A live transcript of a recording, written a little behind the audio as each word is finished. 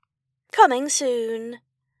Coming soon.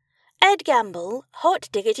 Ed Gamble, Hot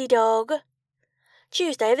Diggity Dog.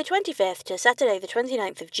 Tuesday the 25th to Saturday the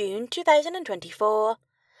 29th of June 2024.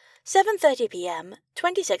 7:30 p.m,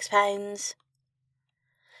 £26.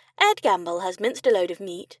 Ed Gamble has minced a load of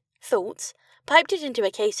meat, thoughts, piped it into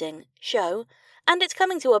a casing, show, and it's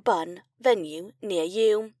coming to a bun, venue, near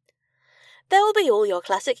you. There will be all your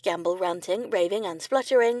classic Gamble ranting, raving and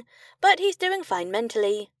spluttering, but he's doing fine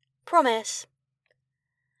mentally. Promise.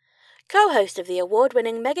 Co-host of the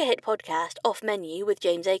award-winning mega-hit podcast Off Menu with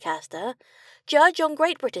James Acaster, judge on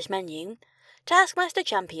Great British Menu, Taskmaster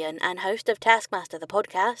champion and host of Taskmaster the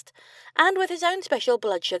podcast, and with his own special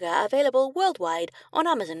blood sugar available worldwide on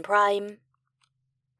Amazon Prime.